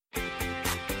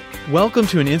Welcome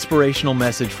to an inspirational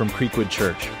message from Creekwood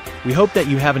Church. We hope that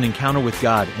you have an encounter with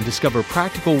God and discover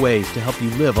practical ways to help you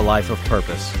live a life of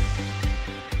purpose.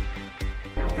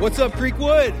 What's up,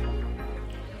 Creekwood?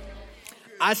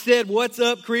 I said, what's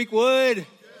up, Creekwood?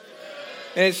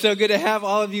 And it's so good to have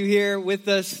all of you here with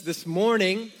us this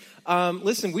morning.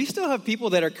 Listen, we still have people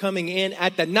that are coming in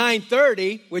at the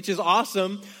 9:30, which is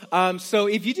awesome. So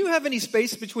if you do have any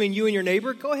space between you and your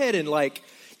neighbor, go ahead and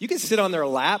you can sit on their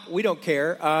lap. We don't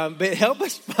care. But help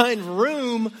us find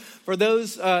room for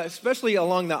those, especially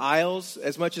along the aisles,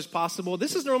 as much as possible.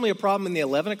 This is normally a problem in the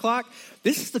 11 o'clock.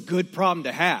 This is the good problem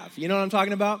to have. You know what I'm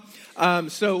talking about?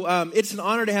 So it's an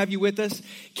honor to have you with us.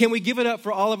 Can we give it up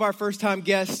for all of our first-time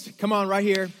guests? Come on, right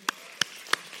here.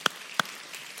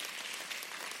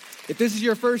 If this is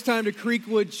your first time to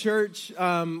Creekwood Church,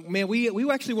 man,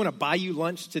 we actually want to buy you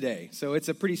lunch today. So it's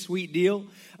a pretty sweet deal.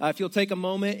 If you'll take a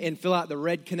moment and fill out the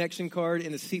red connection card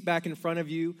in the seat back in front of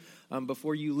you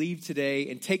before you leave today,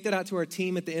 and take that out to our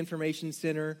team at the Information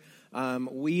Center.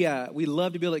 We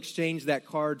love to be able to exchange that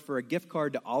card for a gift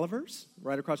card to Oliver's,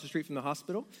 right across the street from the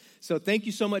hospital. So thank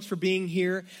you so much for being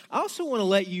here. I also want to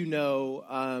let you know,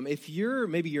 if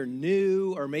you're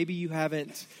new, or maybe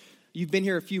you've been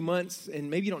here a few months and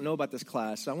maybe you don't know about this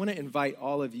class. So I want to invite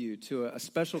all of you to a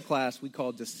special class we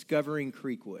call Discovering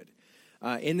Creekwood.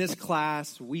 In this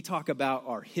class, we talk about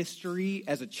our history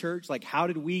as a church, like how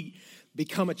did we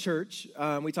become a church?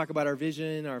 We talk about our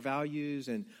vision, our values,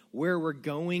 and where we're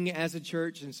going as a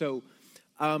church. And so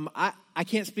I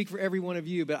can't speak for every one of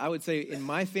you, but I would say in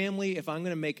my family, if I'm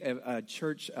going to make a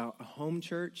church, a home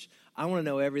church, I want to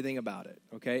know everything about it,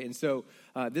 okay? And so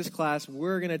this class,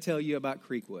 we're going to tell you about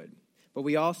Creekwood. But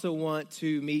we also want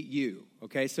to meet you,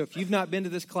 okay? So if you've not been to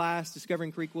this class,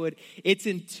 Discovering Creekwood, it's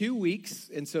in 2 weeks,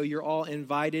 and so you're all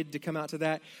invited to come out to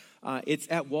that.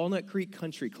 It's at Walnut Creek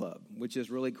Country Club, which is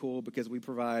really cool because we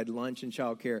provide lunch and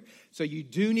childcare. So you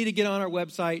do need to get on our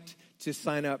website to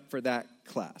sign up for that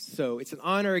class. So it's an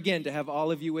honor, again, to have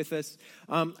all of you with us.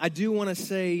 I do want to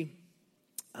say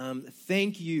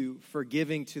thank you for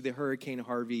giving to the Hurricane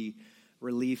Harvey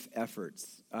relief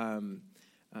efforts.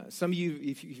 Some of you,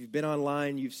 if you've been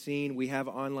online, you've seen we have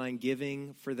online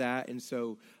giving for that. And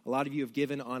so a lot of you have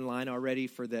given online already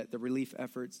for the relief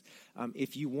efforts.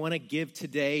 If you want to give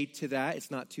today to that,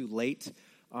 it's not too late.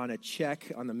 On a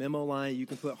check on the memo line, you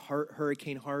can put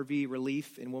Hurricane Harvey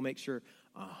relief, and we'll make sure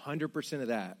 100% of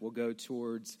that will go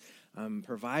towards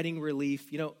providing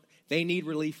relief. You know, they need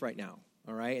relief right now,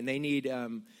 all right? And they need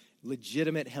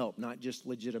legitimate help, not just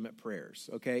legitimate prayers,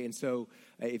 okay? And so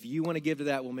if you want to give to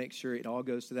that, we'll make sure it all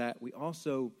goes to that. We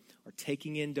also are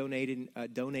taking in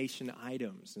donation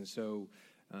items. And so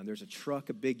there's a truck,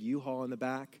 a big U-Haul in the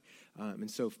back.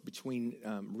 And so between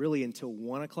really until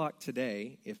 1 o'clock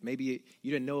today, if maybe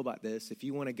you didn't know about this, if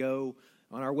you want to go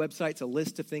on our website, it's a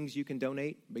list of things you can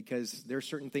donate because there are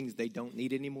certain things they don't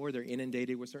need anymore. They're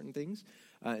inundated with certain things.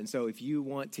 And so if you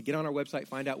want to get on our website,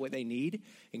 find out what they need,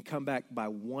 and come back by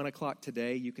 1 o'clock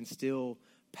today, you can still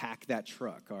pack that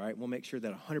truck, all right? We'll make sure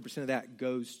that 100% of that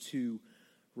goes to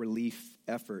relief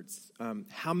efforts.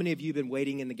 How many of you have been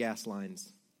waiting in the gas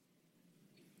lines?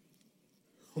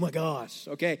 Oh my gosh,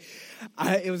 okay.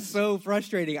 It was so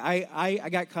frustrating. I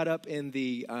got caught up in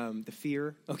the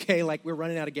fear, okay? Like we're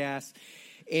running out of gas.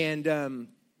 And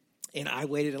I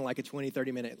waited in like a 20,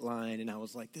 30-minute line, and I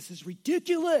was like, this is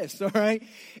ridiculous, all right?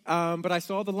 But I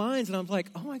saw the lines, and I was like,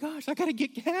 oh my gosh, I got to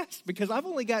get gas because I've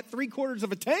only got 3/4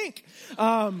 of a tank.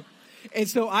 And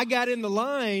so I got in the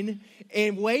line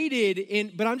and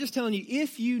waited. But I'm just telling you,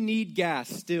 if you need gas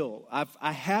still,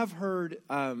 I have heard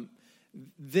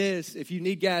this, if you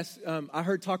need gas, I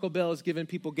heard Taco Bell is giving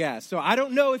people gas. So I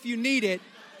don't know if you need it.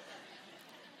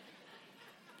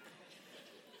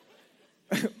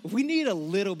 We need a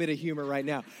little bit of humor right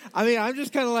now. I mean, I'm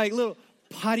just kind of like little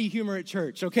potty humor at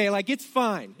church, okay? Like, it's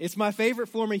fine. It's my favorite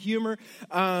form of humor.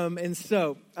 Anyway,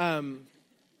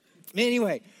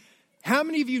 how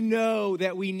many of you know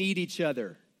that we need each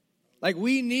other? Like,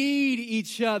 we need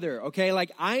each other, okay?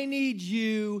 Like, I need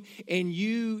you and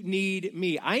you need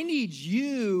me. I need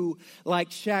you like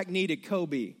Shaq needed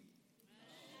Kobe.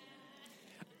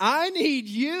 I need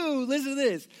you, listen to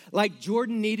this, like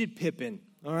Jordan needed Pippen,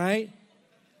 all right?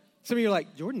 Some of you are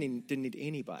like, Jordan didn't need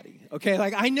anybody, okay?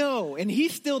 Like, I know, and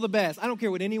he's still the best. I don't care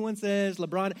what anyone says.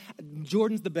 LeBron,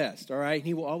 Jordan's the best, all right?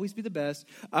 He will always be the best.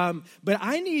 But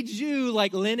I need you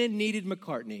like Lennon needed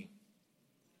McCartney.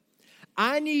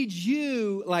 I need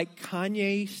you like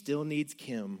Kanye still needs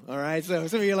Kim, all right? So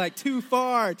some of you are like, too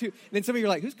far. And then some of you are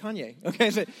like, who's Kanye? Okay,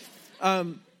 so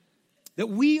that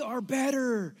we are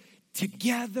better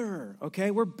together,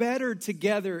 okay? We're better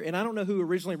together. And I don't know who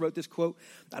originally wrote this quote.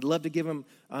 I'd love to give him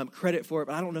credit for it,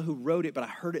 but I don't know who wrote it, but I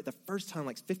heard it the first time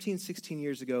like 15, 16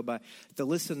 years ago by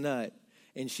Delissa Nutt.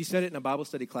 And she said it in a Bible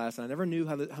study class, and I never knew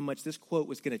how much this quote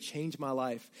was going to change my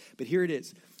life. But here it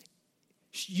is.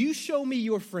 You show me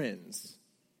your friends,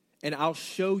 and I'll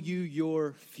show you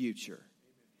your future.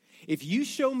 If you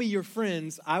show me your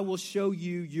friends, I will show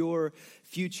you your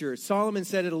future. Solomon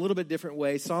said it a little bit different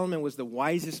way. Solomon was the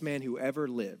wisest man who ever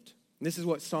lived. And this is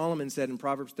what Solomon said in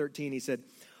Proverbs 13. He said,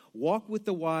 walk with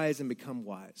the wise and become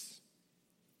wise,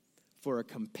 for a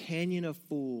companion of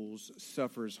fools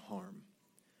suffers harm.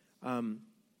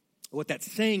 What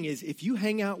that's saying is if you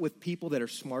hang out with people that are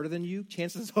smarter than you,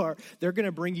 chances are they're going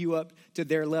to bring you up to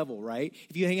their level, right?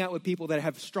 If you hang out with people that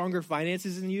have stronger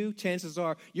finances than you, chances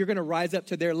are you're going to rise up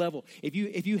to their level.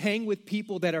 If you hang with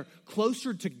people that are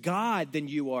closer to God than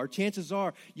you are, chances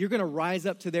are you're going to rise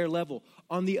up to their level.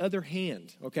 On the other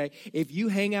hand, okay, if you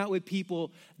hang out with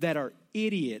people that are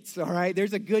idiots, all right,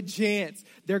 there's a good chance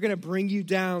they're going to bring you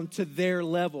down to their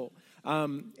level.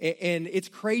 And it's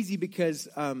crazy because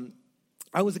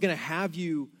I was going to have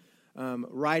you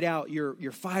write out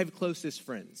your 5 closest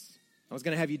friends. I was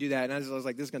going to have you do that, and I was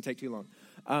like, this is going to take too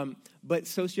long. But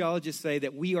sociologists say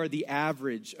that we are the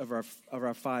average of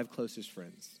our 5 closest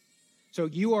friends. So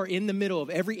you are in the middle of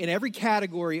every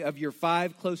category of your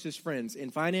 5 closest friends. In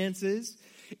finances,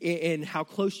 in how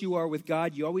close you are with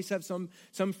God. You always have some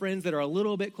friends that are a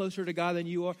little bit closer to God than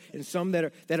you are, and some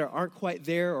that aren't quite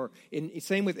there. Or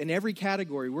in every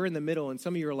category, we're in the middle, and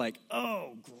some of you are like,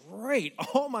 oh, great,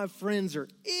 all my friends are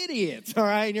idiots, all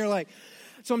right? And you're like,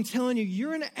 so I'm telling you,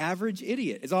 you're an average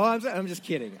idiot. Is all I'm saying. I'm just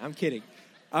kidding. I'm kidding.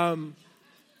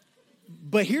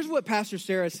 But here's what Pastor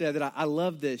Sarah said that I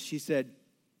love this. She said,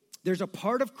 there's a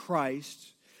part of Christ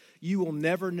you will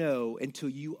never know until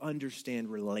you understand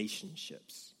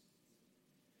relationships.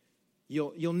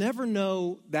 You'll never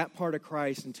know that part of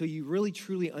Christ until you really,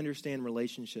 truly understand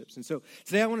relationships. And so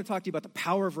today I want to talk to you about the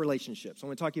power of relationships. I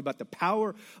want to talk to you about the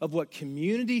power of what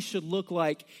community should look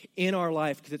like in our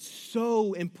life because it's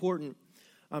so important.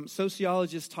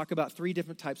 Sociologists talk about 3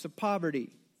 different types of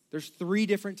poverty. There's 3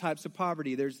 different types of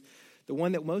poverty. There's the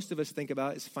one that most of us think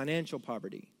about is financial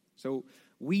poverty. So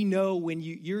we know when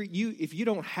if you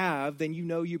don't have, then you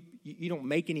know you don't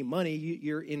make any money.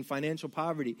 You're in financial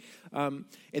poverty. And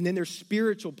then there's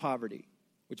spiritual poverty,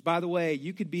 which, by the way,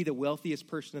 you could be the wealthiest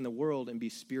person in the world and be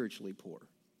spiritually poor.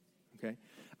 Okay.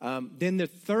 Then the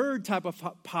third type of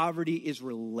poverty is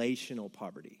relational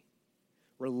poverty.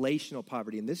 Relational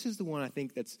poverty, and this is the one I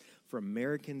think that's for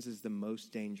Americans is the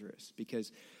most dangerous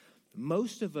because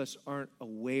most of us aren't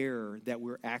aware that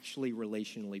we're actually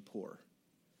relationally poor.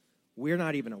 We're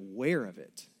not even aware of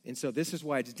it. And so this is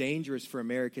why it's dangerous for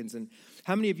Americans. And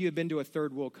how many of you have been to a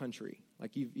third world country?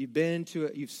 Like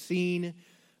you've seen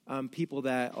people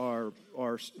that are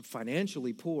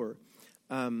financially poor.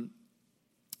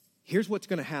 Here's what's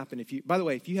going to happen. By the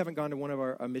way, if you haven't gone to one of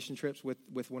our mission trips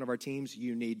with one of our teams,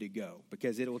 you need to go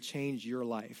because it will change your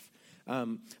life.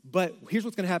 But here's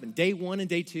what's going to happen. Day 1 and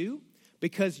day 2,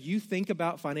 because you think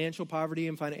about financial poverty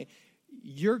and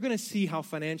you're going to see how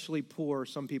financially poor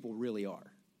some people really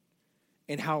are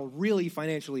and how really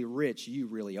financially rich you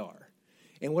really are.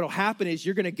 And what will happen is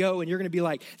you're going to go and you're going to be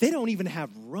like, they don't even have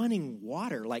running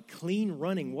water, like clean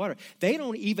running water. They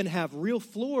don't even have real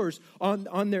floors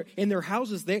in their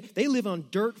houses. They live on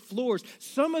dirt floors.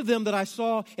 Some of them that I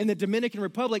saw in the Dominican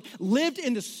Republic lived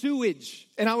in the sewage.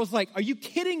 And I was like, are you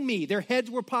kidding me? Their heads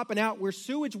were popping out where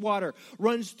sewage water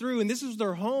runs through, and this is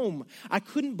their home. I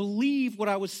couldn't believe what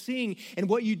I was seeing. And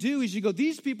what you do is you go,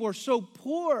 these people are so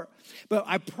poor. But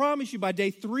I promise you, by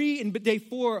day 3 and day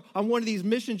 4 on one of these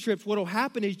mission trips, what will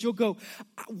happen is you'll go,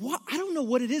 I don't know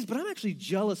what it is, but I'm actually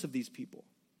jealous of these people.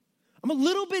 I'm a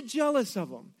little bit jealous of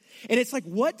them. And it's like,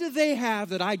 what do they have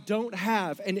that I don't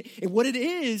have? And what it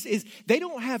is they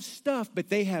don't have stuff, but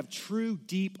they have true,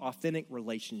 deep, authentic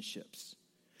relationships.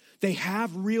 They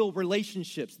have real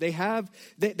relationships. They have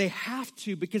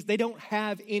to because they don't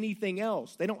have anything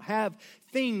else. They don't have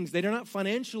things. They're not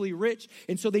financially rich.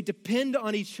 And so they depend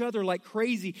on each other like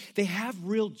crazy. They have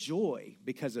real joy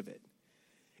because of it.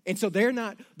 And so they're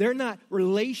not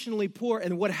relationally poor.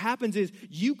 And what happens is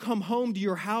you come home to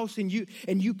your house and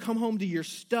you come home to your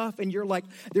stuff and you're like,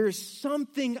 there is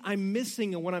something I'm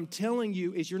missing. And what I'm telling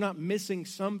you is you're not missing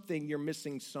something, you're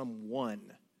missing someone.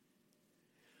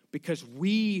 Because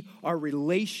we are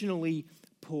relationally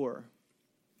poor.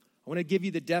 I want to give you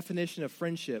the definition of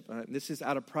friendship. This is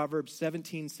out of Proverbs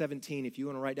 17:17. If you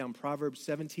want to write down Proverbs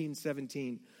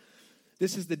 17:17.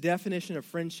 This is the definition of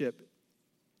friendship.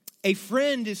 A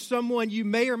friend is someone you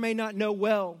may or may not know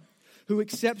well, who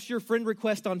accepts your friend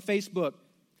request on Facebook.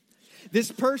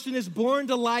 This person is born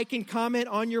to like and comment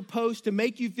on your post to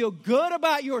make you feel good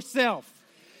about yourself.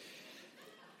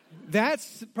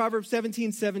 That's Proverbs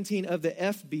 17:17 of the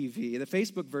FBV, the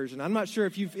Facebook version. I'm not sure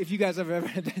if you guys have ever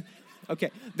had that. Okay,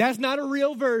 that's not a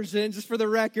real version, just for the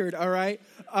record, all right?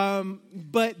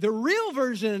 But the real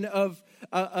version of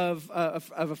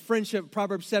a friendship,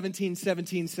 Proverbs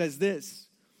 17:17 says this.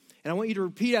 And I want you to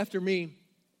repeat after me.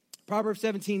 Proverbs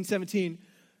 17:17,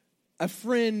 a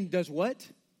friend does what?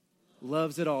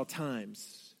 Loves at all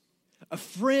times. A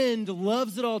friend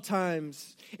loves at all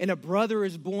times, and a brother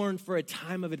is born for a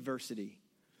time of adversity.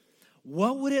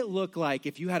 What would it look like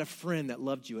if you had a friend that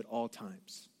loved you at all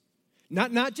times?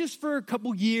 Not just for a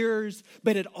couple years,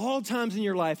 but at all times in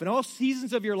your life, in all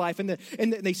seasons of your life, and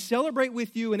they celebrate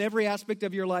with you in every aspect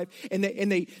of your life, and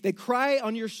they cry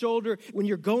on your shoulder when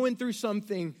you're going through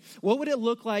something. What would it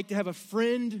look like to have a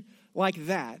friend like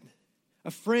that?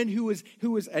 A friend who is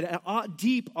a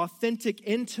deep, authentic,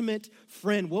 intimate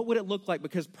friend. What would it look like?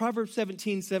 Because Proverbs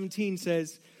 17:17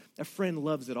 says, a friend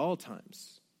loves at all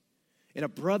times. And a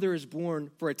brother is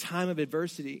born for a time of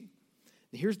adversity.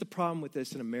 And here's the problem with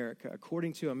this in America.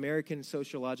 According to American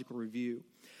Sociological Review,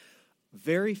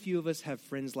 very few of us have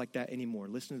friends like that anymore.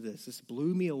 Listen to this. This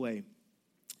blew me away.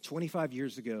 25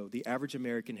 years ago, the average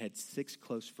American had 6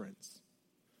 close friends.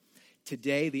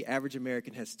 Today, the average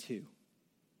American has 2.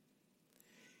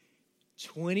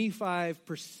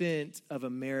 25% of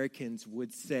Americans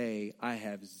would say, I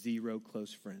have 0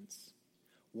 close friends.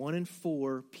 1 in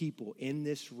 4 people in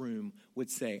this room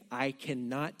would say, I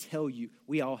cannot tell you,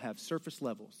 we all have surface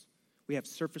levels. We have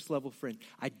surface level friends.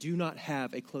 I do not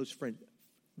have a close friend.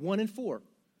 1 in 4.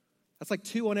 That's like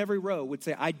 2 on every row would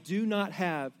say, I do not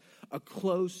have a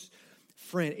close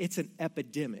friend. It's an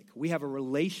epidemic. We have a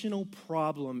relational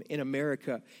problem in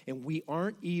America, and we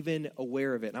aren't even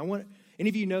aware of it. And any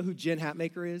of you know who Jen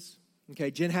Hatmaker is?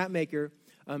 Okay, Jen Hatmaker,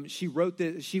 she wrote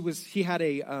this. She had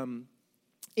a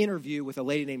interview with a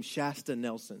lady named Shasta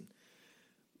Nelson.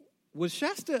 Was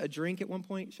Shasta a drink at one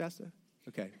point, Shasta?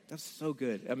 Okay, that's so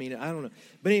good. I mean, I don't know.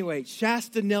 But anyway,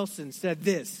 Shasta Nelson said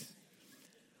this.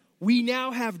 We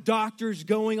now have doctors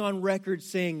going on record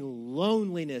saying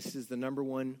loneliness is the number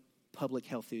one public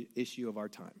health issue of our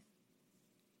time.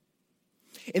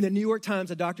 In the New York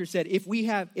Times, a doctor said, if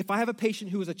I have a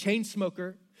patient who is a chain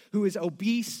smoker, who is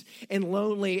obese and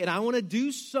lonely, and I want to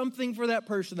do something for that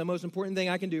person, the most important thing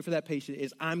I can do for that patient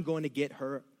is I'm going to get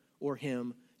her or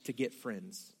him to get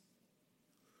friends.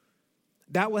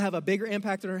 That will have a bigger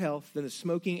impact on her health than the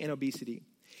smoking and obesity.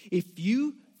 If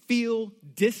you feel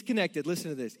disconnected, listen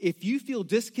to this. If you feel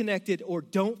disconnected or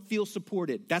don't feel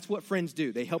supported, that's what friends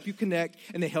do. They help you connect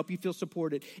and they help you feel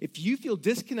supported. If you feel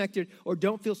disconnected or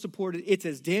don't feel supported, it's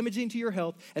as damaging to your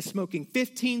health as smoking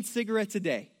 15 cigarettes a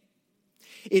day.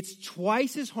 It's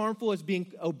twice as harmful as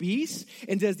being obese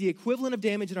and does the equivalent of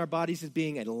damage in our bodies as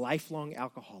being a lifelong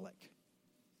alcoholic.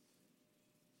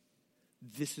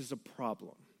 This is a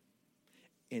problem.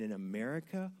 And in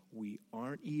America, we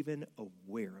aren't even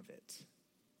aware of it.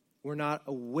 We're not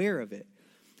aware of it.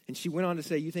 And she went on to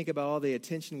say, you think about all the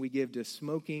attention we give to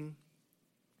smoking,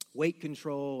 weight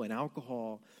control, and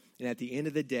alcohol, and at the end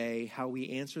of the day, how we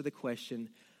answer the question,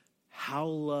 how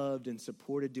loved and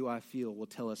supported do I feel, will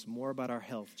tell us more about our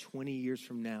health 20 years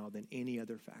from now than any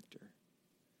other factor.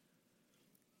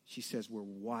 She says we're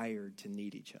wired to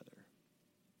need each other.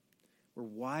 We're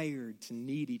wired to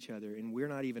need each other, and we're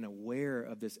not even aware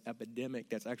of this epidemic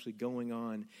that's actually going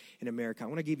on in America. I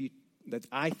want to give you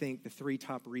I think the 3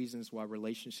 top reasons why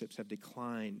relationships have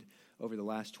declined over the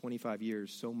last 25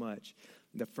 years so much.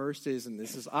 The first is, and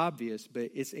this is obvious,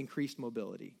 but it's increased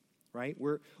mobility, right?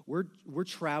 We're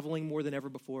traveling more than ever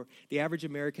before. The average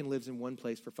American lives in one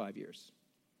place for 5 years.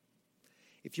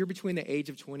 If you're between the age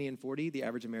of 20 and 40, the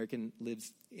average American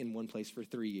lives in one place for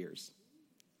 3 years.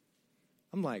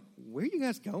 I'm like, where are you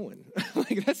guys going?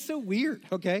 Like, that's so weird,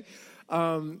 okay?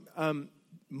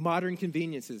 Modern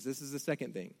conveniences. This is the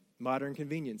second thing. Modern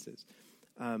conveniences.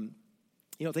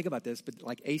 Think about this, but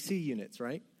like AC units,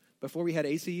 right? Before we had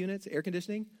AC units, air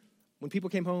conditioning, when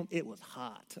people came home, it was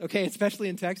hot, okay, especially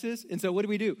in Texas. And so what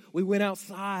do? We went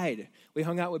outside. We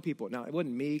hung out with people. Now, it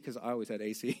wasn't me because I always had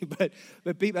AC, but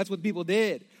that's what people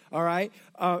did, all right?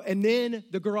 And then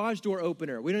the garage door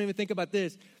opener. We don't even think about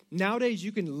this. Nowadays,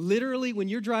 you can literally, when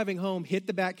you're driving home, hit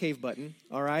the Batcave button,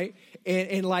 all right?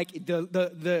 And like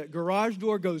the garage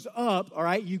door goes up, all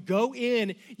right? You go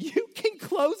in, you can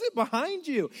close it behind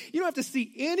you. You don't have to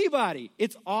see anybody.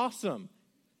 It's awesome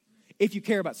if you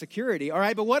care about security, all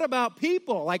right? But what about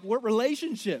people? Like, what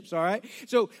relationships, all right?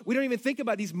 So we don't even think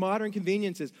about these modern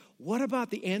conveniences. What about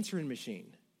the answering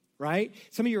machine, right?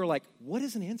 Some of you are like, what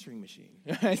is an answering machine?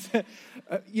 But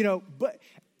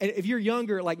if you're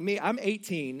younger like me, I'm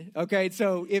 18, okay?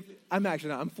 So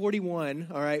I'm 41,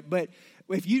 all right? But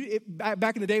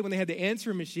back in the day when they had the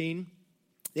answering machine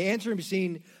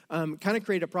kind of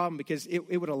created a problem because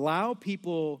it would allow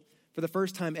people for the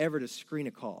first time ever to screen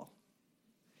a call.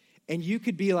 And you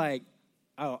could be like,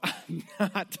 oh, I'm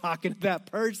not talking to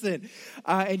that person.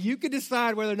 And you could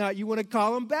decide whether or not you want to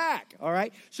call them back, all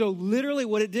right? So literally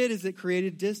what it did is it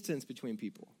created distance between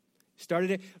people.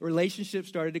 Relationships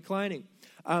started declining.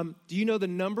 Do you know the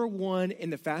number one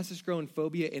and the fastest growing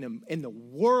phobia in the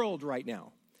world right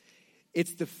now?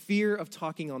 It's the fear of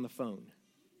talking on the phone.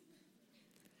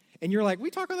 And you're like, we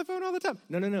talk on the phone all the time.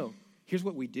 No. Here's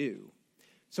what we do.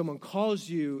 Someone calls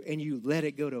you and you let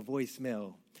it go to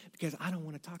voicemail because I don't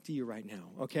want to talk to you right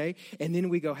now, okay? And then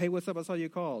we go, hey, what's up? I saw you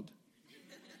called.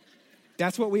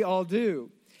 That's what we all do.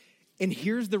 And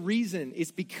here's the reason.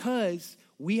 It's because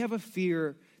we have a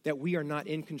fear that we are not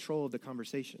in control of the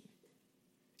conversation.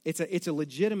 It's a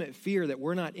legitimate fear that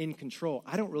we're not in control.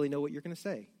 I don't really know what you're going to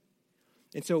say.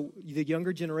 And so the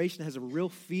younger generation has a real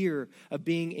fear of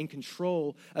being in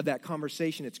control of that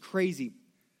conversation. It's crazy.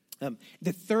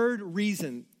 The third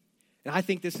reason, and I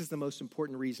think this is the most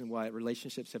important reason why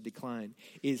relationships have declined,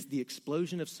 is the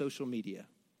explosion of social media.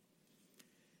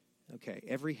 Okay,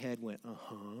 every head went,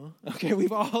 Okay,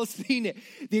 we've all seen it.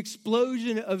 The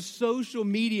explosion of social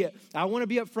media. I want to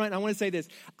be up front. I want to say this.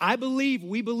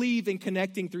 We believe in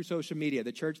connecting through social media.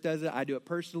 The church does it. I do it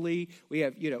personally. We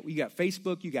have, you got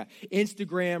Facebook, you got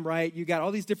Instagram, right? You got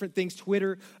all these different things,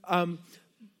 Twitter.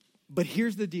 But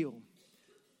here's the deal.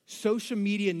 Social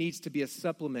media needs to be a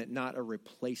supplement, not a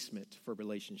replacement for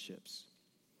relationships.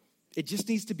 It just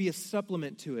needs to be a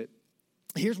supplement to it.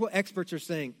 Here's what experts are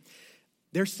saying.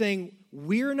 They're saying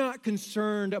we're not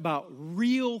concerned about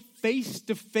real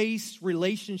face-to-face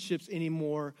relationships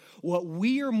anymore. What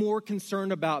we are more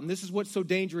concerned about, and this is what's so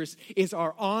dangerous, is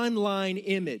our online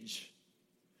image.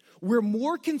 We're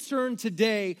more concerned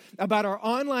today about our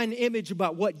online image,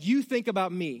 about what you think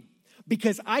about me.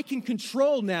 Because I can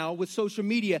control now with social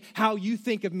media how you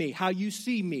think of me, how you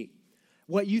see me,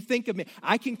 what you think of me.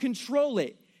 I can control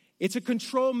it. It's a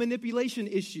control manipulation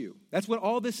issue. That's what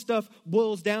all this stuff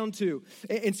boils down to.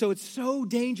 And so it's so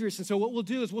dangerous. And so what we'll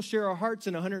do is we'll share our hearts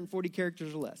in 140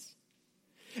 characters or less.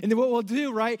 And then what we'll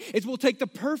do, right, is we'll take the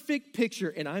perfect picture,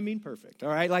 and I mean perfect, all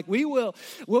right? Like we'll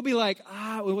be like,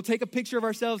 we'll take a picture of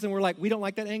ourselves, and we're like, we don't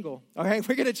like that angle, all right?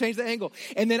 We're going to change the angle.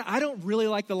 And then I don't really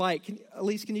like the light.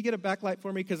 Elise, can you get a backlight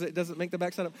for me because it doesn't make the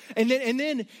backside up? And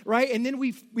then, right, and then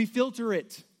we filter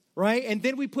it, right? And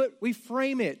then we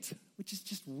frame it, which is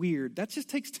just weird. That just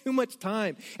takes too much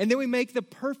time. And then we make the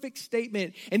perfect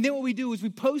statement. And then what we do is we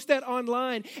post that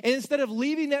online. And instead of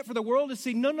leaving that for the world to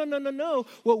see, no.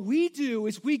 What we do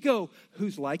is we go,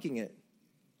 who's liking it?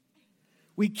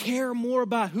 We care more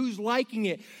about who's liking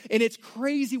it. And it's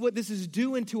crazy what this is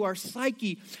doing to our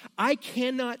psyche. I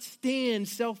cannot stand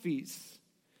selfies.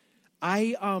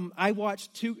 I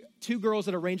watched two girls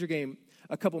at a Ranger game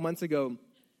a couple months ago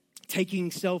taking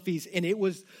selfies, and it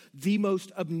was the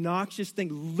most obnoxious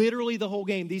thing. Literally the whole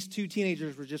game, these two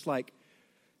teenagers were just like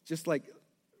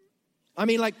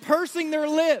pursing their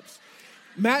lips.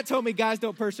 Matt told me guys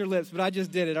don't purse their lips, but I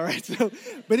just did it, all right? So,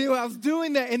 but anyway, I was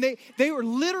doing that, and they were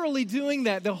literally doing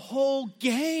that the whole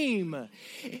game.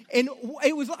 And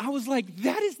I was like,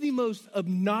 that is the most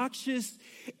obnoxious,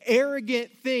 arrogant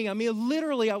thing. I mean,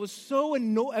 literally, I was so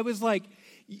annoyed. I was like,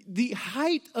 the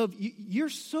height of, you're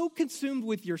so consumed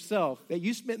with yourself that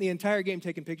you spent the entire game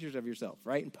taking pictures of yourself,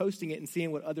 right? And posting it and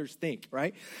seeing what others think,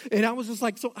 right? And I was just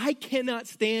like, so I cannot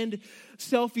stand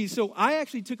selfies. So I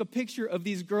actually took a picture of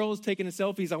these girls taking the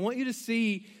selfies. I want you to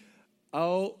see,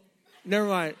 oh, never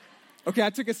mind. Okay, I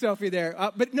took a selfie there.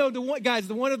 But no, the one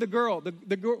of the girl,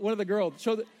 one of the girls.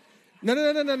 Show the, no.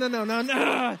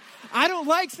 I don't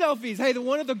like selfies. Hey, the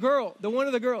one of the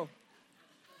girl.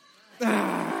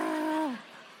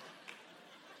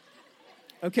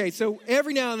 Okay, so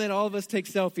every now and then all of us take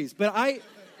selfies. But you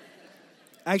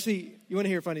want to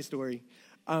hear a funny story?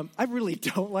 I really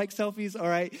don't like selfies, all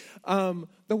right?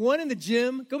 The one in the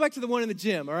gym, go back to the one in the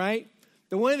gym, all right?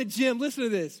 The one in the gym, listen to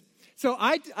this. So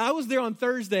I was there on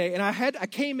Thursday, and I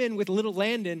came in with little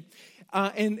Landon,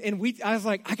 I was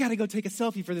like, I got to go take a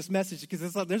selfie for this message because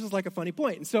this is like a funny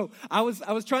point. And so I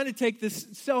was trying to take this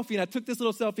selfie, and I took this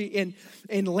little selfie,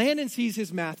 and Landon sees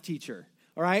his math teacher.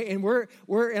 All right, and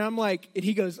and I'm like, and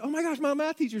he goes, oh my gosh, my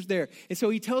math teacher's there. And so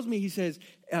he tells me, he says,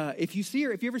 if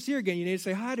you ever see her again, you need to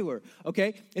say hi to her,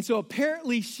 okay? And so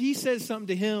apparently she says something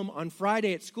to him on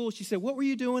Friday at school. She said, what were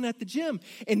you doing at the gym?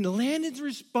 And Landon's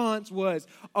response was,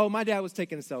 oh, my dad was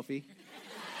taking a selfie.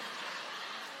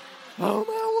 Oh,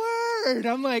 my word.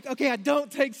 I'm like, okay, I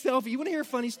don't take selfie. You want to hear a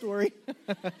funny story?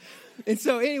 And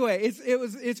so anyway,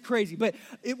 it's crazy. But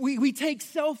we take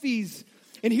selfies.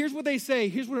 And here's what they say.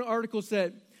 Here's what an article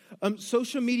said.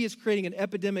 Social media is creating an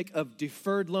epidemic of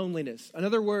deferred loneliness. In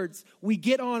other words, we're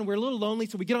a little lonely,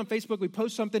 so we get on Facebook, we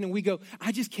post something, and we go,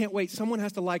 I just can't wait. Someone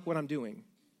has to like what I'm doing.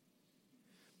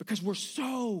 Because we're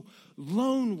so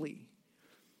lonely.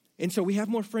 And so we have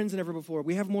more friends than ever before.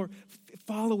 We have more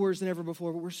followers than ever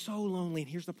before, but we're so lonely. And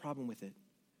here's the problem with it.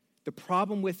 The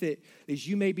problem with it is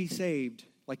you may be saved,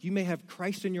 like you may have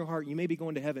Christ in your heart, you may be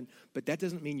going to heaven, but that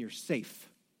doesn't mean you're safe.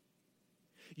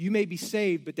 You may be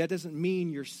saved, but that doesn't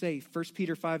mean you're safe. 1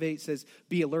 Peter 5:8 says,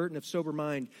 be alert and of sober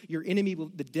mind. Your enemy,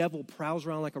 the devil, prowls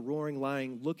around like a roaring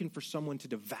lion looking for someone to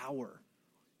devour.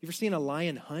 You ever seen a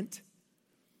lion hunt?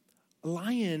 A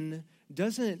lion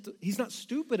he's not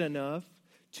stupid enough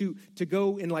to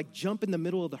go and like jump in the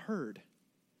middle of the herd.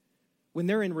 When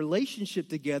they're in relationship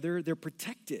together, they're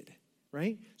protected,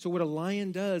 right? So what a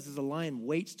lion does is a lion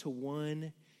waits till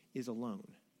one is alone.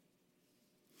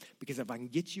 Because if I can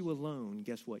get you alone,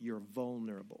 guess what? You're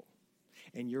vulnerable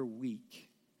and you're weak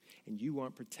and you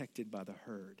aren't protected by the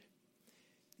herd.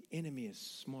 The enemy is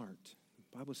smart.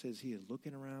 The Bible says he is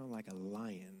looking around like a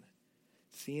lion,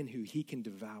 seeing who he can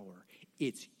devour.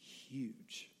 It's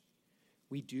huge.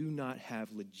 We do not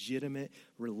have legitimate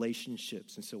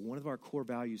relationships. And so one of our core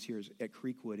values here at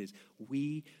Creekwood is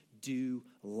we do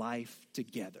life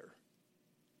together.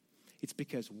 It's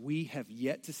because we have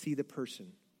yet to see the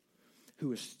person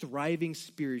who is thriving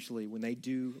spiritually when they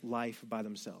do life by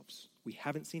themselves. We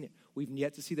haven't seen it. We've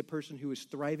yet to see the person who is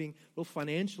thriving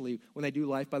financially when they do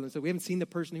life by themselves. We haven't seen the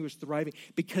person who is thriving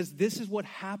because this is what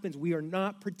happens. We are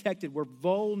not protected. We're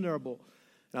vulnerable.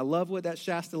 And I love what that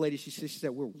Shasta lady, she said,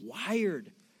 we're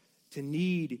wired to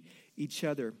need each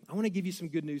other. I want to give you some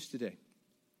good news today.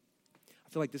 I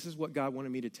feel like this is what God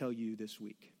wanted me to tell you this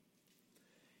week.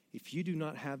 If you do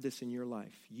not have this in your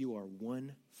life, you are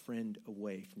one friend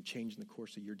away from changing the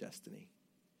course of your destiny.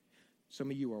 Some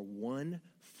of you are one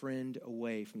friend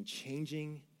away from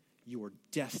changing your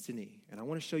destiny. And I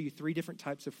want to show you 3 different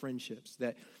types of friendships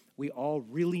that we all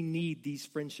really need these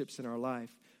friendships in our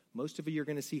life. Most of you are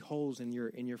going to see holes in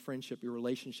your friendship, your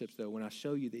relationships, though, when I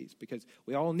show you these, because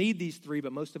we all need these 3,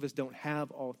 but most of us don't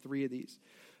have all 3 of these.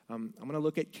 I'm going to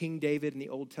look at King David in the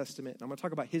Old Testament, and I'm going to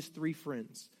talk about his 3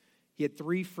 friends. He had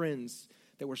 3 friends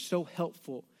that were so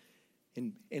helpful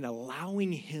in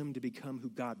allowing him to become who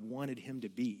God wanted him to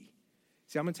be.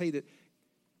 See, I'm going to tell you that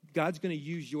God's going to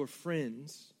use your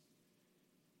friends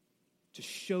to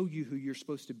show you who you're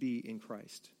supposed to be in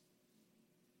Christ.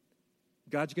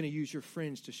 God's going to use your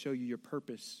friends to show you your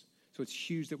purpose. So it's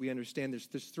huge that we understand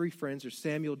there's 3 friends. There's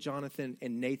Samuel, Jonathan,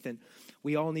 and Nathan.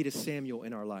 We all need a Samuel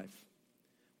in our life.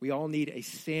 We all need a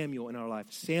Samuel in our life.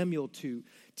 Samuel to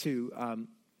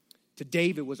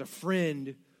David was a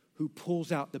friend who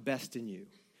pulls out the best in you.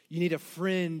 You need a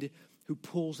friend who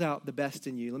pulls out the best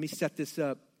in you. Let me set this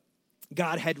up.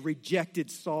 God had rejected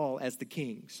Saul as the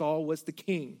king. Saul was the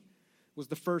king, was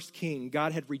the first king.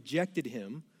 God had rejected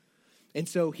him. And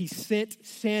so he sent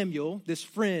Samuel, this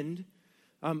friend,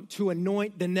 to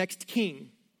anoint the next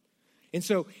king. And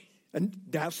so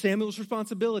that was Samuel's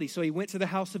responsibility. So he went to the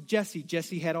house of Jesse.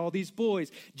 Jesse had all these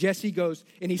boys. Jesse goes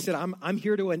and he said, I'm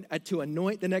here to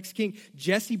anoint the next king.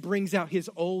 Jesse brings out his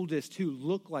oldest who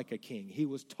looked like a king. He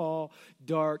was tall,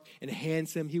 dark, and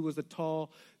handsome. He was a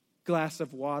tall glass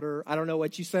of water. I don't know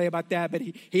what you say about that, but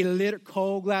he lit a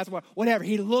cold glass of water. Whatever.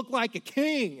 He looked like a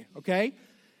king, okay?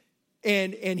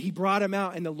 And he brought him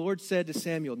out, and the Lord said to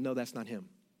Samuel, no, that's not him.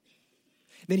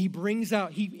 Then he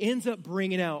ends up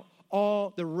bringing out all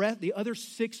the other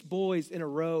 6 boys in a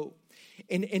row.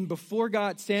 And before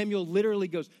God, Samuel literally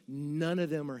goes, none of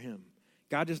them are him.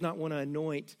 God does not want to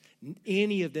anoint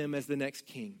any of them as the next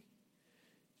king.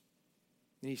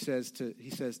 And he says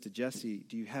to Jesse,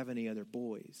 do you have any other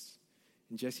boys?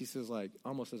 And Jesse says, like,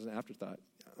 almost as an afterthought,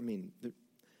 I mean,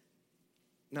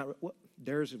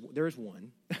 there's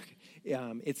one.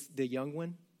 It's the young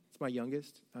one. It's my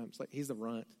youngest. It's like he's the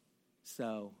runt.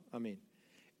 So, I mean,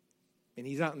 and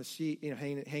he's out in the sheet,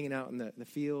 hanging out in the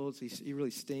fields. He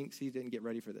really stinks. He didn't get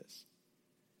ready for this.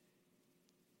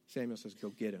 Samuel says, go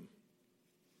get him.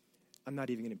 I'm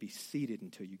not even going to be seated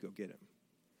until you go get him.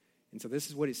 And so this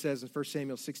is what it says in 1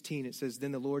 Samuel 16. It says,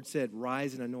 then the Lord said,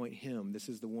 rise and anoint him. This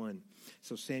is the one.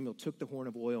 So Samuel took the horn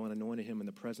of oil and anointed him in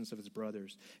the presence of his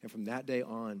brothers. And from that day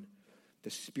on, the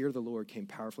Spirit of the Lord came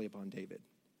powerfully upon David.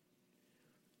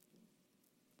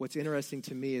 What's interesting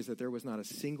to me is that there was not a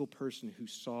single person who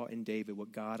saw in David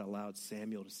what God allowed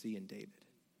Samuel to see in David.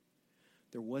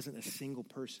 There wasn't a single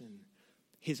person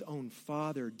His own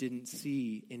father didn't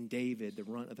see in David, the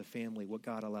runt of the family, what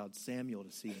God allowed Samuel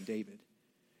to see in David.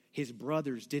 His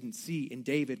brothers didn't see in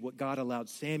David what God allowed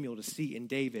Samuel to see in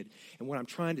David. And what I'm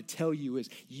trying to tell you is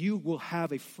you will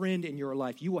have a friend in your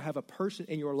life. You will have a person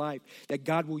in your life that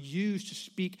God will use to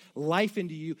speak life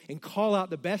into you and call out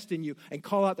the best in you and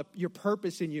call out your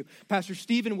purpose in you. Pastor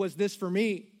Stephen was this for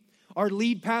me. Our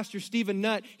lead pastor, Stephen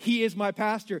Nutt, he is my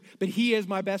pastor, but he is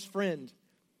my best friend.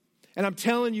 And I'm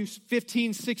telling you,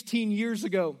 15, 16 years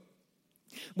ago,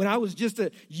 when I was just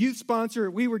a youth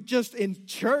sponsor, we were just in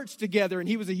church together, and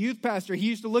he was a youth pastor. He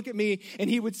used to look at me, and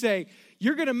he would say,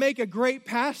 "You're going to make a great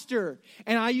pastor."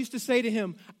 And I used to say to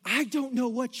him, "I don't know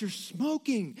what you're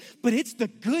smoking, but it's the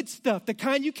good stuff, the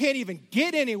kind you can't even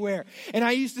get anywhere." And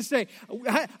I used to say,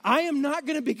 I am not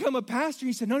going to become a pastor.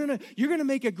 He said, no, you're going to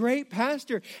make a great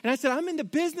pastor. And I said, I'm in the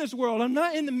business world. I'm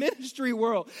not in the ministry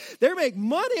world. They make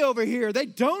money over here. They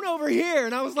don't over here.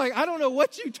 And I was like, I don't know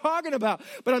what you're talking about,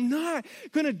 but I'm not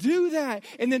going to do that.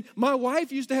 And then my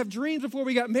wife used to have dreams before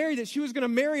we got married that she was going to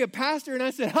marry a pastor. And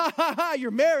I said, you're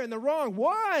marrying the wrong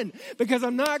one, because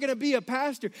I'm not going to be a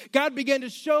pastor. God began to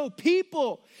show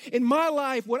people in my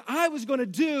life what I was going to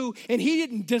do, and he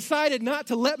decided not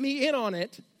to let me in on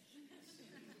it.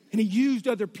 And he used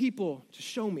other people to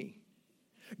show me.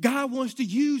 God wants to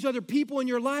use other people in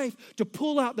your life to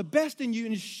pull out the best in you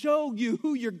and show you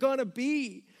who you're going to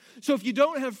be. So if you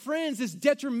don't have friends, it's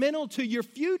detrimental to your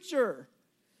future.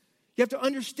 You have to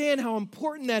understand how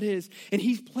important that is. And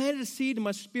he's planted a seed in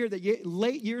my spirit that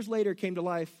years later came to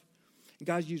life. And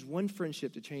God's used one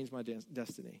friendship to change my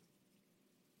destiny.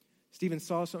 Stephen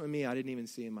saw something in me I didn't even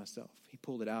see in myself. He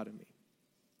pulled it out of me.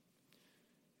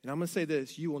 And I'm going to say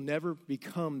this: you will never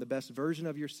become the best version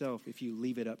of yourself if you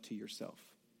leave it up to yourself.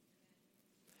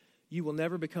 You will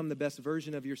never become the best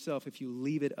version of yourself if you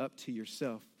leave it up to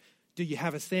yourself. Do you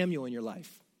have a Samuel in your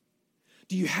life?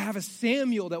 Do you have a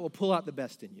Samuel that will pull out the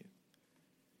best in you?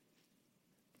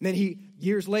 And then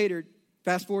years later,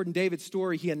 fast forward in David's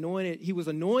story, he was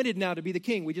anointed now to be the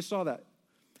king. We just saw that.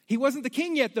 He wasn't the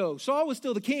king yet, though. Saul was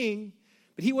still the king,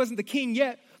 but he wasn't the king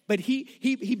yet. But he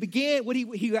began,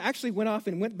 he actually went off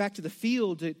and went back to the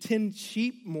field to tend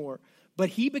sheep more. But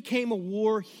he became a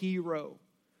war hero.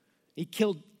 He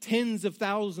killed tens of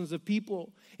thousands of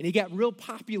people, and he got real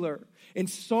popular. And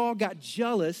Saul got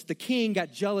jealous, the king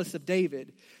got jealous of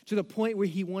David, to the point where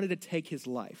he wanted to take his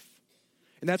life.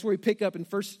 And that's where we pick up in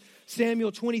 1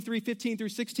 Samuel 23, 15 through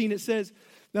 16. It says,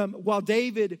 while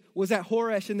David was at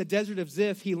Horesh in the desert of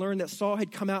Ziph, he learned that Saul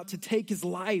had come out to take his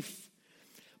life.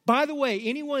 By the way,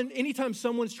 anytime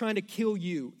someone's trying to kill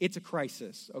you, it's a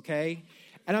crisis, okay?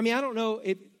 And I mean, I don't know,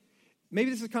 maybe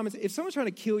this is common. If someone's trying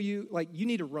to kill you, like, you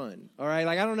need to run, all right?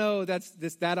 Like, I don't know that's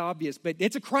that obvious, but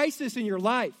it's a crisis in your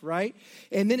life, right?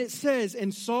 And then it says,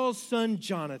 and Saul's son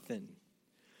Jonathan.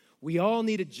 We all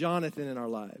need a Jonathan in our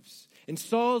lives. And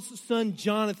Saul's son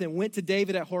Jonathan went to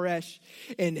David at Horesh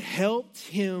and helped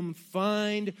him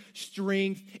find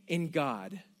strength in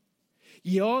God.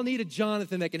 You all need a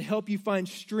Jonathan that can help you find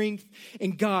strength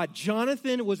in God.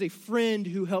 Jonathan was a friend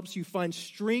who helps you find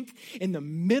strength in the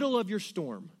middle of your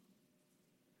storm,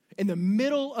 in the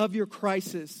middle of your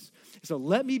crisis. So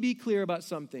let me be clear about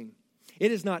something.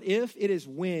 It is not if, it is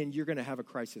when you're going to have a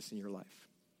crisis in your life.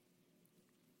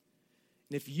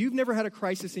 And if you've never had a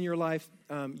crisis in your life,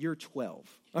 you're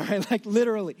 12, all right? Like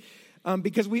literally.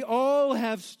 Because we all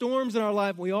have storms in our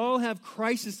life. We all have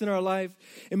crisis in our life.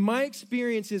 And my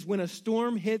experience is when a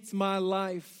storm hits my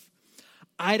life,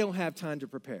 I don't have time to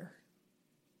prepare.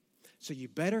 So you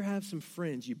better have some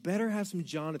friends. You better have some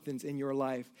Jonathans in your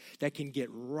life that can get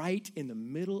right in the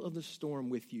middle of the storm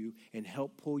with you and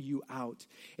help pull you out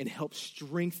and help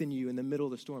strengthen you in the middle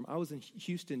of the storm. I was in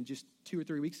Houston just 2 or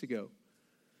 3 weeks ago.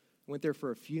 Went there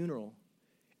for a funeral,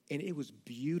 and it was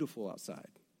beautiful outside.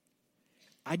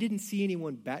 I didn't see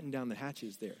anyone batten down the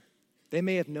hatches there. They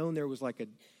may have known there was like a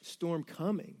storm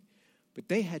coming, but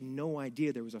they had no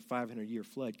idea there was a 500-year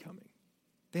flood coming.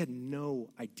 They had no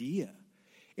idea.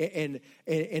 And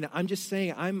I'm just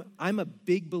saying, I'm a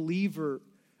big believer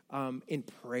in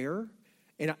prayer.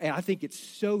 And I think it's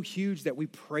so huge that we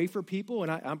pray for people.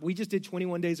 And we just did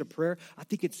 21 days of prayer. I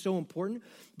think it's so important.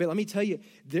 But let me tell you,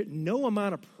 no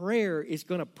amount of prayer is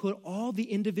going to put all the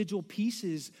individual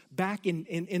pieces back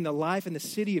in the life in the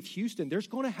city of Houston. There's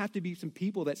going to have to be some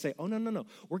people that say, oh, no.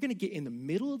 We're going to get in the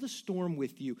middle of the storm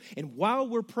with you. And while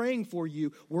we're praying for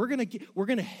you, we're going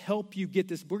to help you get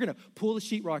this. We're going to pull the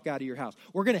sheetrock out of your house.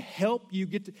 We're going to help you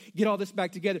get all this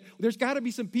back together. There's got to be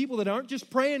some people that aren't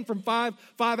just praying from five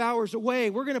hours away.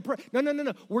 we're going to pray. No.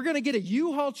 We're going to get a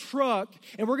U-Haul truck,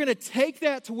 and we're going to take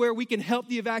that to where we can help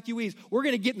the evacuees. We're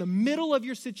going to get in the middle of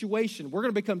your situation. We're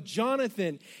going to become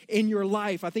Jonathan in your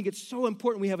life. I think it's so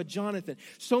important we have a Jonathan.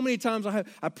 So many times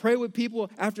I pray with people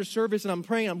after service, and I'm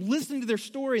praying. I'm listening to their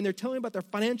story, and they're telling me about their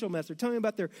financial mess. They're telling me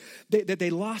about that they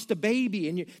lost a baby,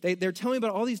 and they're telling me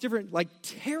about all these different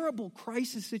terrible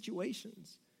crisis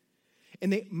situations.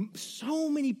 And so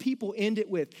many people end it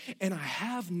with, and I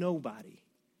have nobody.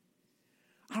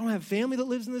 I don't have family that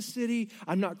lives in the city.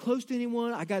 I'm not close to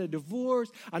anyone. I got a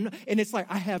divorce. And it's like,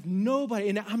 I have nobody.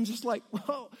 And I'm just like,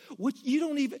 whoa, you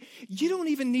don't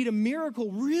even need a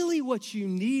miracle. Really what you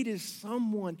need is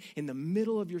someone in the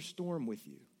middle of your storm with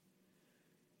you.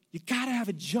 You got to have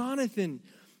a Jonathan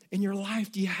in your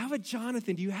life. Do you have a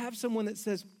Jonathan? Do you have someone that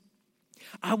says,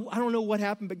 I don't know what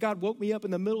happened, but God woke me up in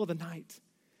the middle of the night.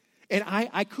 And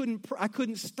I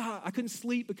couldn't stop. I couldn't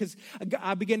sleep because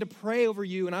I began to pray over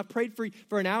you. And I prayed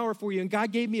for an hour for you. And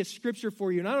God gave me a scripture for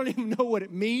you. And I don't even know what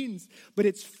it means, but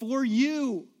it's for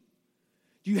you.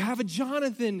 Do you have a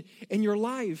Jonathan in your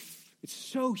life? It's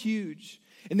so huge.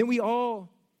 And then we all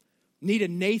need a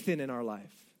Nathan in our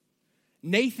life.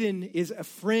 Nathan is a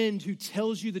friend who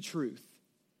tells you the truth.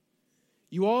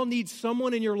 You all need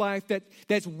someone in your life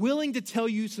that's willing to tell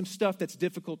you some stuff that's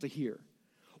difficult to hear.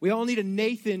 We all need a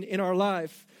Nathan in our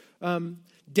life.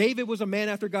 David was a man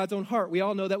after God's own heart. We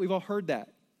all know that. We've all heard that.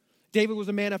 David was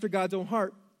a man after God's own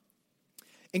heart.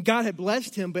 And God had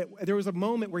blessed him, but there was a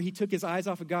moment where he took his eyes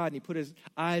off of God and he put his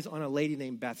eyes on a lady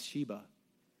named Bathsheba.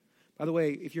 By the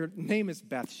way, if your name is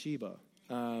Bathsheba,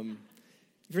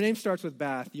 if your name starts with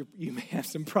Bath, you may have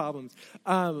some problems.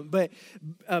 But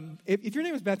if your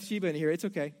name is Bathsheba in here, it's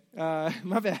okay.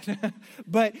 My bad.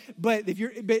 but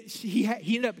he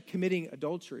ended up committing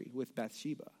adultery with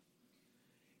Bathsheba,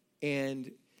 and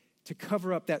to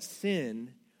cover up that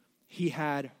sin, he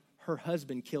had her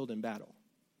husband killed in battle.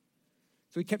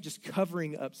 So he kept just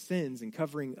covering up sins.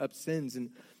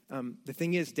 And the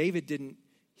thing is, David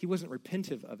wasn't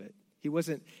repentive of it. He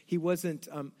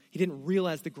didn't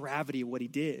realize the gravity of what he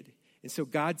did. And so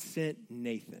God sent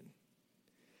Nathan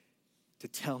to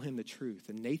tell him the truth.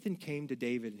 And Nathan came to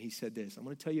David and he said this. I'm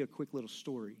going to tell you a quick little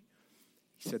story.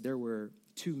 He said there were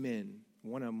two men.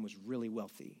 One of them was really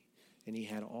wealthy. And he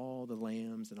had all the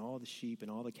lambs and all the sheep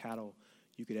and all the cattle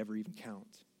you could ever even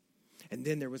count. And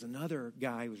then there was another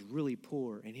guy who was really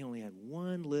poor and he only had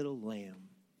one little lamb.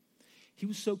 He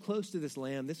was so close to this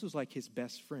lamb. This was like his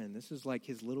best friend. This was like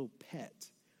his little pet.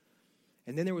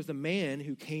 And then there was the man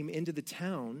who came into the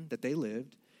town that they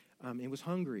lived and was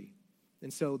hungry.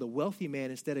 And so the wealthy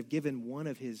man, instead of giving one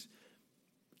of his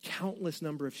countless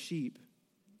number of sheep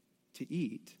to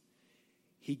eat,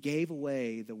 he gave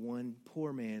away the one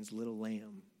poor man's little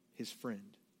lamb, his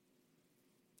friend.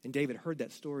 And David heard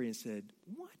that story and said,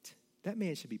 what? That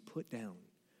man should be put down.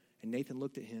 And Nathan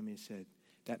looked at him and said,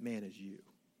 that man is you.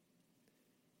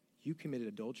 You committed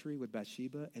adultery with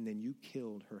Bathsheba, and then you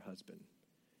killed her husband.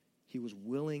 He was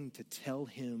willing to tell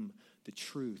him the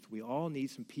truth. We all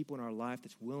need some people in our life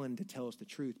that's willing to tell us the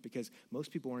truth, because most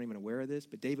people aren't even aware of this,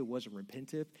 but David wasn't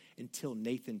repentant until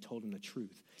Nathan told him the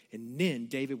truth. And then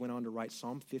David went on to write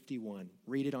Psalm 51.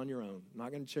 Read it on your own. I'm not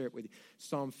going to share it with you.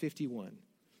 Psalm 51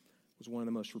 was one of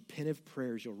the most repentive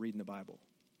prayers you'll read in the Bible.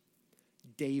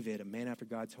 David, a man after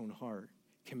God's own heart,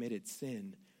 committed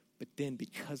sin, but then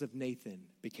because of Nathan,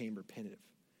 became repentant.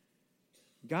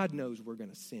 God knows we're going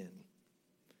to sin.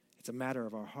 It's a matter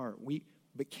of our heart.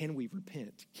 But can we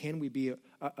repent? Can we be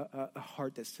a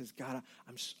heart that says, God,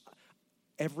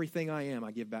 everything I am,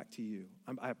 I give back to you.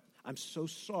 I'm so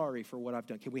sorry for what I've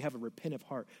done. Can we have a repentant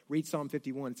heart? Read Psalm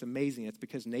 51. It's amazing. It's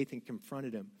because Nathan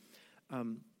confronted him.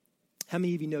 How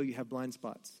many of you know you have blind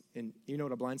spots? And you know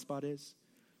what a blind spot is?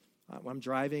 When I'm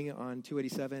driving on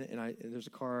 287 and there's a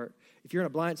car, if you're in a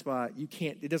blind spot,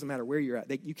 it doesn't matter where you're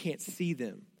at, you can't see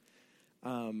them.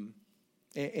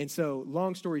 And so,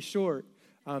 long story short,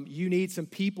 you need some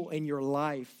people in your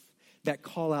life that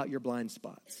call out your blind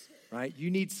spots, right? You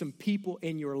need some people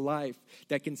in your life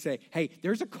that can say, hey,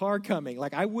 there's a car coming.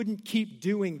 Like, I wouldn't keep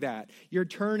doing that. You're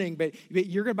turning, but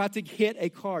you're about to hit a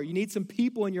car. You need some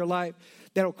people in your life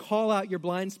that'll call out your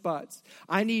blind spots.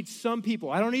 I need some people.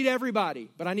 I don't need everybody,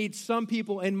 but I need some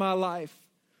people in my life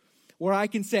where I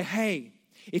can say, hey,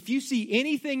 if you see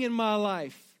anything in my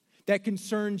life that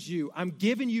concerns you, I'm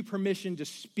giving you permission to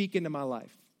speak into my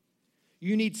life.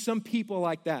 You need some people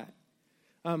like that.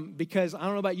 Because I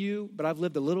don't know about you, but I've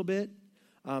lived a little bit,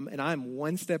 and I'm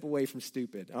one step away from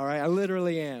stupid, all right? I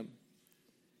literally am.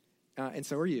 And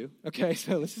so are you, okay?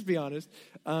 So let's just be honest.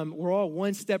 We're all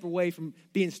one step away from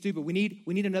being stupid. We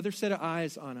need another set of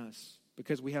eyes on us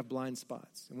because we have blind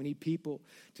spots. And we need people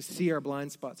to see our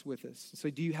blind spots with us. So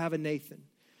do you have a Nathan?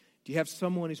 Do you have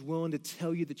someone who's willing to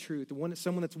tell you the truth?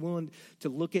 Someone that's willing to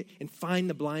look at and find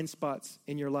the blind spots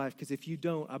in your life? Because if you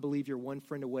don't, I believe you're one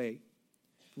friend away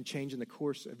from changing the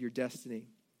course of your destiny.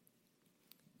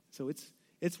 So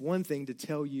it's one thing to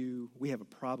tell you we have a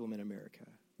problem in America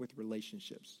with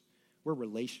relationships. We're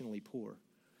relationally poor.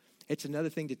 It's another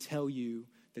thing to tell you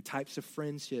the types of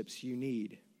friendships you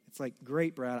need. It's like,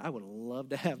 great, Brad, I would love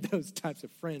to have those types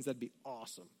of friends. That'd be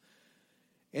awesome.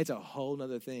 It's a whole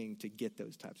nother thing to get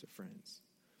those types of friends.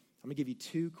 I'm going to give you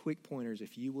 2 quick pointers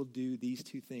if you will do these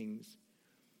 2 things.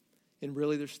 And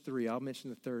really there's 3. I'll mention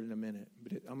the third in a minute.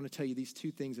 But I'm going to tell you these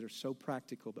 2 things that are so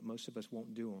practical, but most of us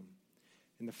won't do them.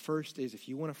 And the first is, if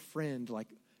you want a friend like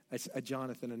a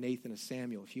Jonathan, a Nathan, a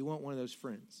Samuel, if you want one of those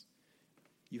friends,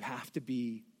 you have to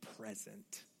be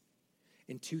present.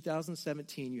 In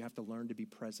 2017, you have to learn to be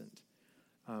present.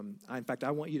 In fact,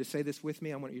 I want you to say this with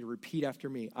me. I want you to repeat after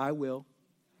me. I will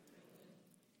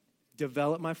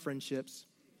develop my friendships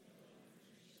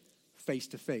face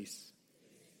to face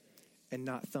and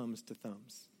not thumbs to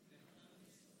thumbs.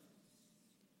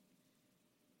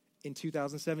 In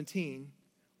 2017,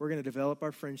 we're going to develop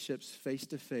our friendships face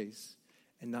to face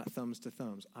and not thumbs to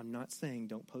thumbs. I'm not saying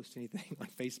don't post anything on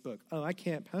Facebook. Oh, I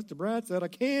can't. Pastor Brad said I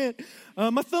can't.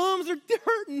 My thumbs are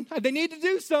hurting. They need to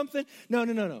do something.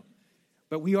 No.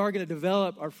 But we are going to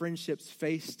develop our friendships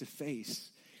face to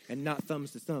face and not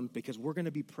thumbs to thumbs, because we're going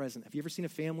to be present. Have you ever seen a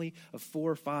family of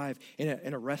 4 or 5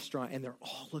 in a restaurant and they're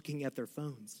all looking at their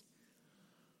phones?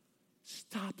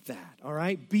 Stop that, all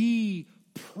right? Be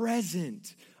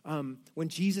present. When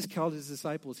Jesus called his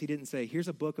disciples, he didn't say, here's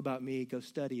a book about me, go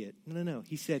study it. No.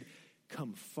 He said,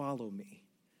 come follow me.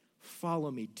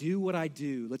 Follow me. Do what I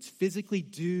do. Let's physically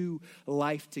do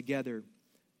life together.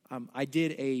 I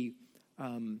did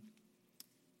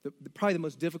probably the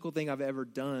most difficult thing I've ever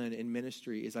done in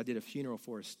ministry is I did a funeral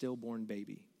for a stillborn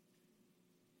baby.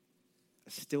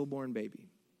 A stillborn baby.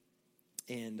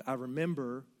 And I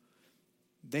remember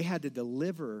they had to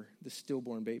deliver the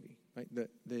stillborn baby. Right?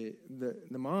 The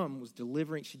mom was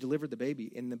delivering, she delivered the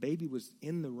baby, and the baby was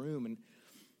in the room, and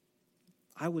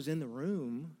I was in the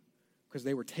room because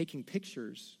they were taking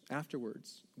pictures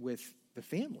afterwards with the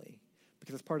family,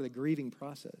 because it's part of the grieving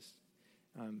process.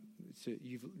 So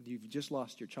you've just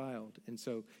lost your child, and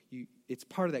so it's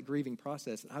part of that grieving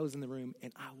process. I was in the room,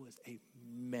 and I was a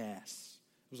mess.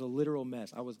 It was a literal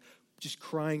mess. I was just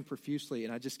crying profusely,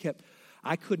 and I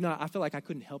felt like I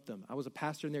couldn't help them. I was a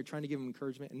pastor in there trying to give them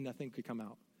encouragement, and nothing could come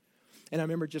out. And I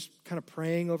remember just kind of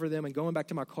praying over them and going back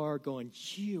to my car going,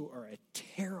 you are a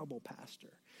terrible pastor.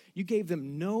 You gave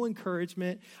them no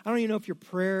encouragement. I don't even know if your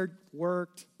prayer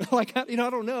worked. I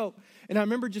don't know. And I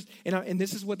remember and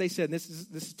this is what they said. This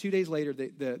is 2 days later.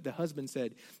 The husband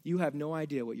said, you have no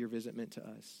idea what your visit meant to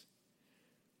us.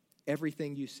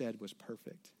 Everything you said was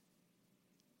perfect.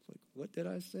 It's like, what did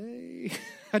I say?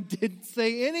 I didn't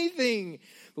say anything.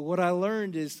 But what I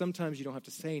learned is sometimes you don't have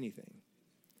to say anything,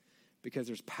 because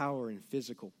there's power in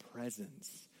physical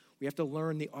presence. We have to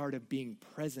learn the art of being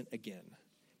present again.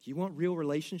 If you want real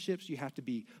relationships, you have to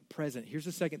be present. Here's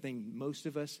the second thing most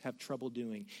of us have trouble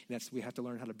doing, and that's we have to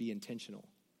learn how to be intentional.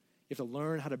 You have to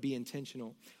learn how to be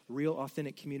intentional. Real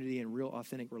authentic community and real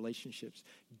authentic relationships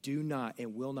do not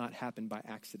and will not happen by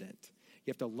accident.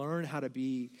 You have to learn how to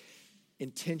be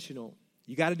intentional.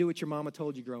 You got to do what your mama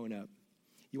told you growing up.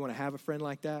 You want to have a friend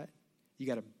like that? You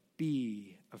got to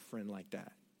be a friend like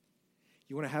that.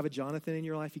 You want to have a Jonathan in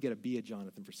your life? You got to be a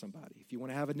Jonathan for somebody. If you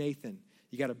want to have a Nathan,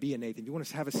 you got to be a Nathan. If you want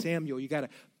to have a Samuel, you got to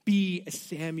be a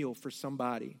Samuel for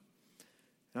somebody.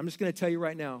 And I'm just going to tell you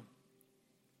right now,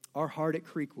 our heart at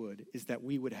Creekwood is that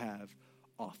we would have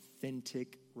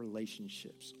authentic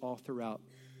relationships all throughout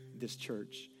this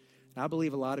church. And I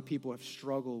believe a lot of people have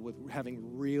struggled with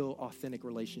having real, authentic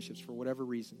relationships for whatever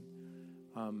reason.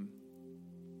 I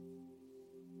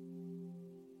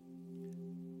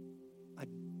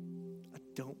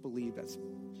don't believe it's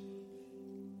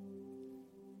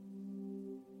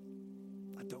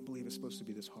supposed to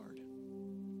be this hard.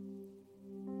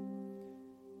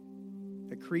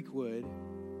 At Creekwood,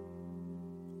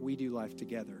 we do life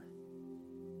together.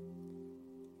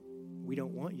 We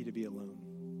don't want you to be alone.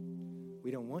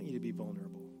 We don't want you to be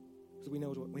vulnerable, because we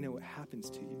know what happens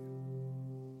to you.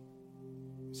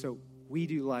 So we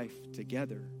do life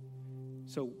together.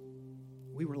 So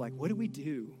we were like, what do we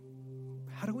do?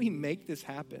 How do we make this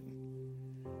happen?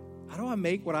 How do I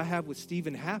make what I have with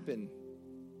Stephen happen?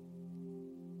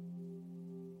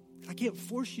 I can't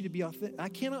force you to be authentic. I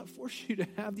cannot force you to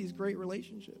have these great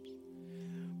relationships.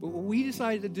 But what we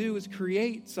decided to do is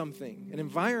create something, an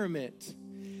environment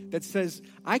that says,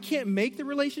 I can't make the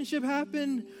relationship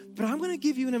happen, but I'm going to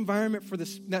give you an environment for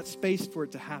that space for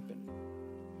it to happen.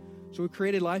 So we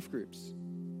created life groups.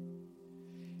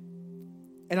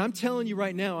 And I'm telling you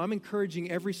right now, I'm encouraging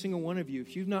every single one of you,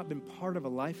 if you've not been part of a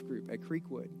life group at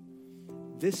Creekwood,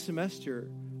 this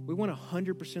semester, we want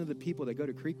 100% of the people that go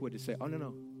to Creekwood to say, oh,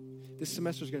 no, this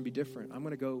semester is going to be different. I'm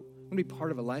going to be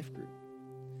part of a life group.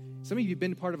 Some of you have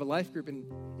been part of a life group and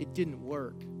it didn't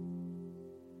work.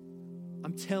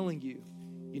 I'm telling you,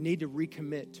 you need to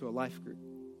recommit to a life group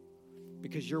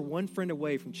because you're one friend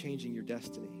away from changing your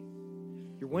destiny.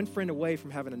 You're one friend away from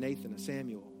having a Nathan, a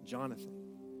Samuel, Jonathan.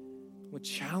 I would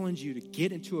challenge you to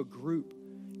get into a group.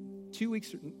 2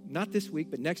 weeks, not this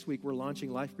week, but next week, we're launching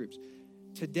life groups.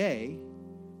 Today,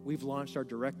 we've launched our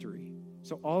directory.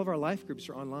 So all of our life groups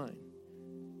are online.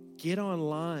 Get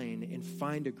online and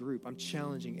find a group. I'm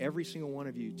challenging every single one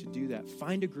of you to do that.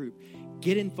 Find a group.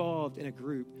 Get involved in a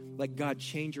group. Let God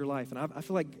change your life. And I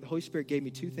feel like the Holy Spirit gave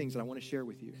me 2 things that I want to share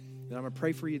with you. And I'm going to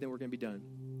pray for you, then we're going to be done.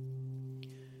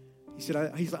 He said,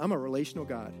 I'm a relational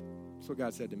God. That's what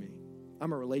God said to me.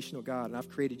 I'm a relational God, and I've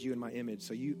created you in my image,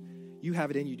 so you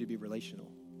have it in you to be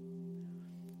relational.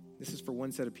 This is for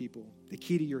one set of people. The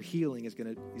key to your healing is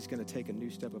going to take a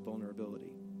new step of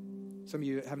vulnerability. Some of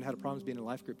you haven't had problems being in a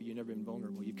life group, but you've never been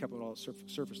vulnerable. You've kept it all at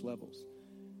surface levels.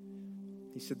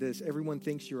 He said this, everyone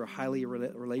thinks you're highly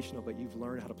relational, but you've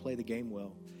learned how to play the game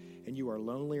well, and you are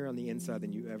lonelier on the inside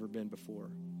than you've ever been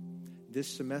before. This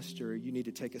semester, you need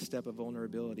to take a step of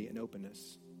vulnerability and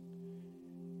openness.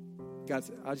 God,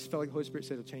 I just felt like the Holy Spirit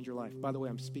said it'll change your life. By the way,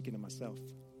 I'm speaking to myself.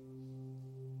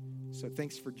 So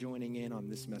thanks for joining in on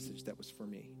this message that was for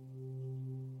me.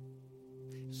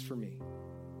 It was for me.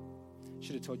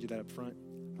 Should have told you that up front.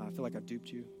 I feel like I've duped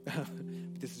you.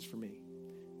 But this is for me.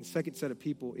 The second set of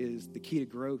people is the key to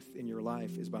growth in your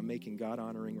life is by making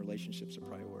God-honoring relationships a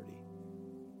priority.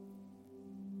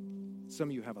 Some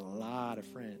of you have a lot of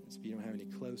friends, but you don't have any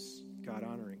close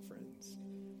God-honoring friends.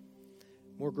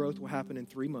 More growth will happen in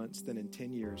 3 months than in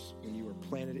 10 years when you are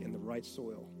planted in the right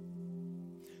soil.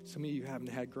 Some of you haven't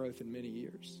had growth in many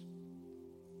years.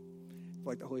 I feel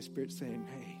like the Holy Spirit's saying,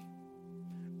 hey,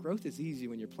 growth is easy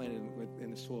when you're planted in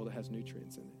the soil that has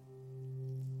nutrients in it.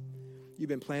 You've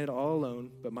been planted all alone,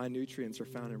 but my nutrients are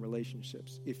found in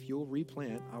relationships. If you'll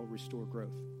replant, I'll restore growth.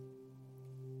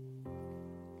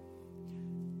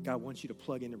 God wants you to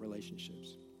plug into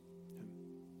relationships.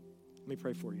 Let me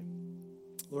pray for you.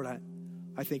 Lord,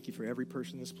 I thank you for every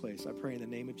person in this place. I pray in the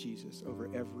name of Jesus over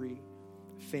every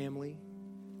family,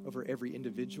 over every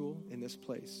individual in this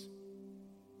place.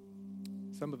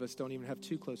 Some of us don't even have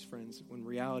 2 close friends, when in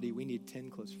reality, we need 10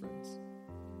 close friends.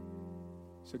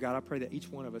 So God, I pray that each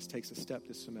one of us takes a step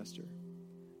this semester.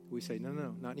 We say, no,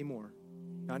 not anymore.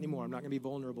 Not anymore. I'm not going to be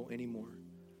vulnerable anymore.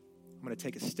 I'm going to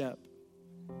take a step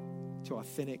to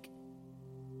authentic,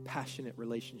 passionate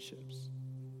relationships.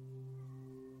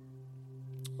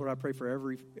 Lord, I pray for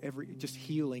every just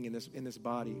healing in this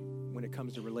body when it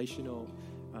comes to relational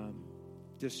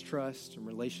distrust and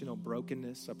relational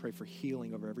brokenness. I pray for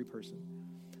healing over every person.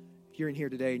 If you're in here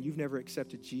today and you've never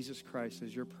accepted Jesus Christ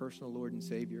as your personal Lord and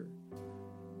Savior,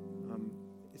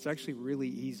 it's actually really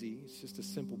easy. It's just a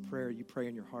simple prayer you pray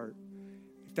in your heart.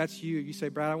 If that's you, you say,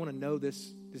 Brad, I want to know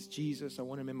this Jesus. I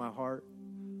want him in my heart.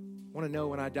 I want to know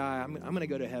when I die, I'm going to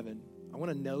go to heaven. I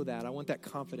want to know that. I want that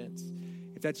confidence.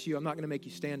 If that's you, I'm not going to make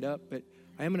you stand up, but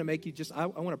I am going to make you I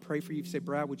want to pray for you. If you say,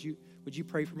 Brad, would you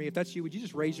pray for me? If that's you, would you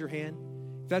just raise your hand?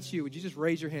 If that's you, would you just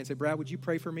raise your hand and say, Brad, would you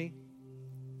pray for me?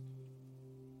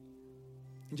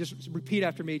 And just repeat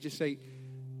after me. Just say,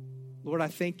 Lord, I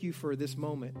thank you for this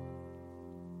moment.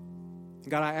 And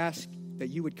God, I ask that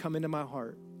you would come into my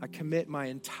heart. I commit my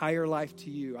entire life to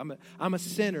you. I'm a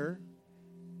sinner,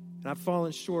 and I've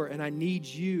fallen short, and I need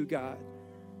you, God.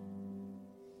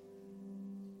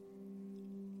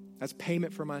 That's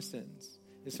payment for my sins.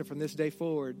 And so from this day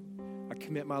forward, I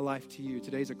commit my life to you.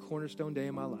 Today's a cornerstone day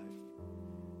in my life.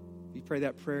 If you pray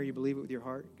that prayer, you believe it with your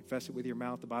heart, confess it with your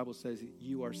mouth, the Bible says that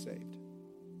you are saved.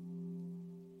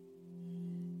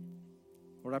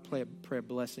 Lord, I pray a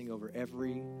blessing over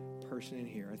every person in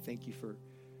here. I thank you for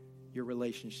your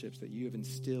relationships that you have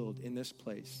instilled in this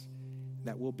place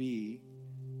that will be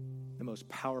the most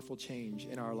powerful change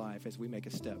in our life as we make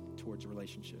a step towards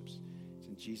relationships. It's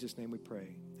in Jesus' name we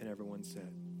pray. And everyone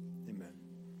said, amen.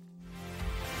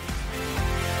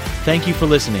 Thank you for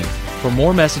listening. For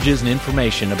more messages and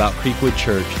information about Creekwood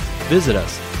Church, visit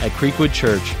us at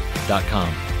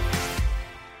creekwoodchurch.com.